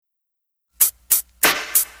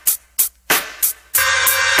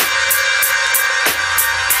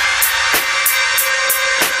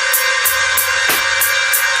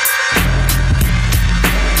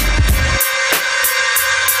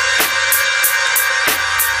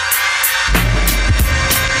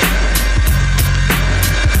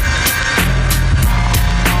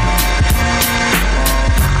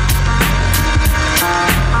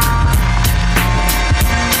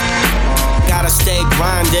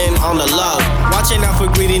on the low. Watching out for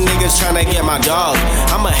greedy niggas tryna get my dog.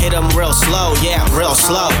 I'ma hit them real slow, yeah, real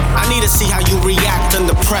slow. I need to see how you react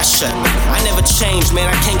under pressure. I never change, man,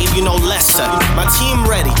 I can't give you no lesson. My team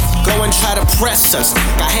ready, go and try to press us.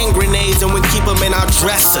 Got hand grenades and we keep them in our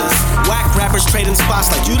dressers. Whack rappers trading spots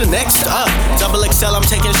like you the next up. Double XL, I'm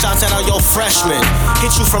taking shots at all your freshmen.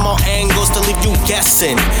 Hit you from all angles to leave you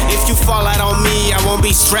guessing. If you fall out on me, I won't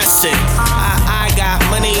be stressing. I got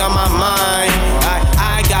money on my mind.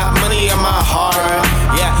 I got money on my heart.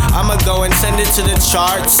 Yeah, I'ma go and send it to the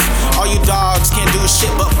charts. All you dogs can't do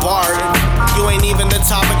shit but bark. You ain't even the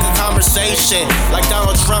topic of conversation. Like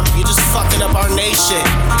Donald Trump, you just fucking up our nation.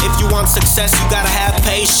 If you want success, you gotta have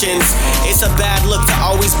patience. It's a bad look to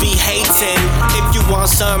always be hating. If you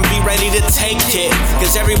want something, be ready to take it.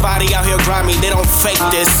 Cause everybody out here grimy, they don't fake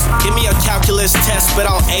this. Give me a calculus test, but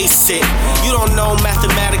I'll ace it. You don't know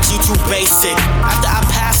mathematics, you too basic. After I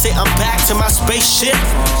pass it, I'm back to my spaceship.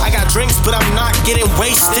 I got drinks, but I'm not getting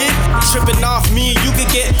wasted. Tripping off me, you could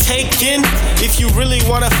get taken. If you really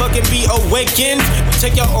wanna fucking be awakened,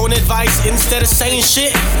 take your own advice instead of saying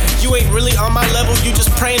shit. You ain't really on my level, you just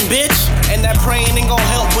praying, bitch. And that praying ain't gon'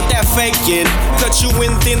 help with that faking. Cut you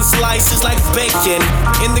in thin slices like bacon.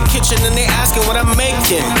 In the kitchen and they asking what I'm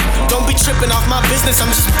making. Don't be tripping off my business, I'm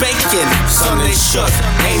just baking. Sunday shook,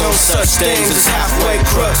 ain't no such things as halfway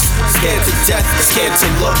crooks. Scared to death, scared to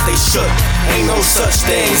look, they shook. Ain't no such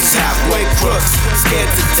things as halfway crooks. Scared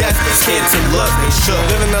to death, scared to look, they shook.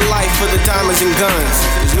 Living the life for the diamonds and guns.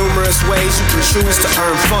 There's numerous ways you can choose to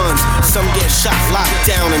earn funds. Some get shot, locked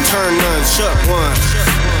down, and turn none. Shook one.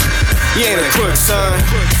 He ain't a crook, son.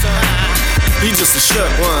 He just a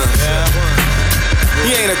shook one.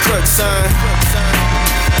 He ain't a crook, son.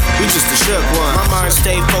 We just a shook one. My mind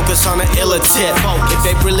stay focused on the illa tip. If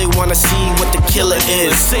they really wanna see what the killer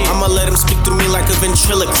is, I'ma let them speak to me like a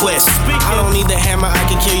ventriloquist. I don't need the hammer, I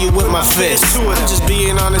can kill you with my fist. I'm just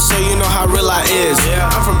being honest so you know how real I is.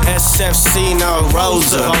 I'm from SFC, now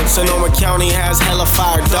Rosa. Sonoma County has hella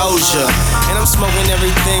fire doja. And I'm smoking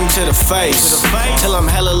everything to the face. Till I'm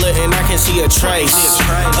hella lit and I can see a trace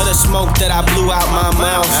of the smoke that I blew out my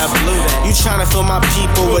mouth. You tryna fill my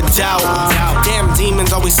people with doubt. Damn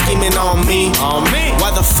demons always scheming on me.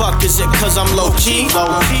 Why the fuck is it cause I'm low-key?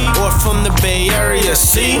 Or from the Bay Area,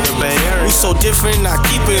 see? We so different, I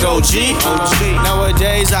keep it OG.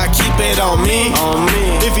 Nowadays I keep it on me.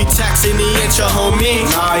 If he taxing, he ain't your homie.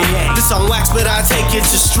 This on wax, but I take it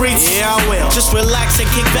to streets. Yeah, I will. Just relax and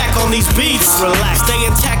kick back on these beats. Relax, stay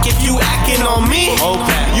intact if you acting on me.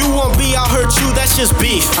 You won't be, I'll hurt you, that's just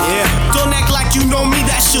beef. Don't act like you know me,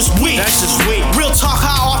 that's just weak. Real talk,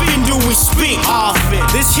 how often do we speak?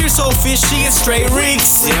 This here so fishy, it's straight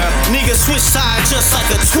reeks. Niggas switch sides just like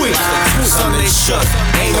a tweak. Sunday shook,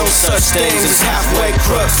 ain't no such things as halfway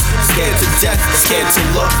crooks. Scared to death, scared to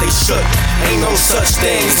look, they shook. Ain't no such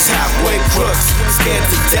things as halfway crooks. Scared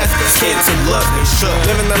to death, scared to look, they shook.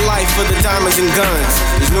 Living the life for the diamonds and guns.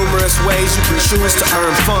 There's numerous ways you can choose to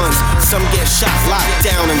earn funds. Some get shot, locked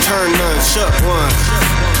down, and turn none. Shook one.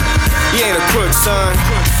 He ain't a crook, son.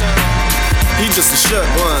 He just a shook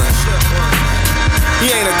one. He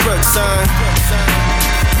ain't a crook, son.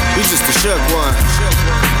 He just a shook one.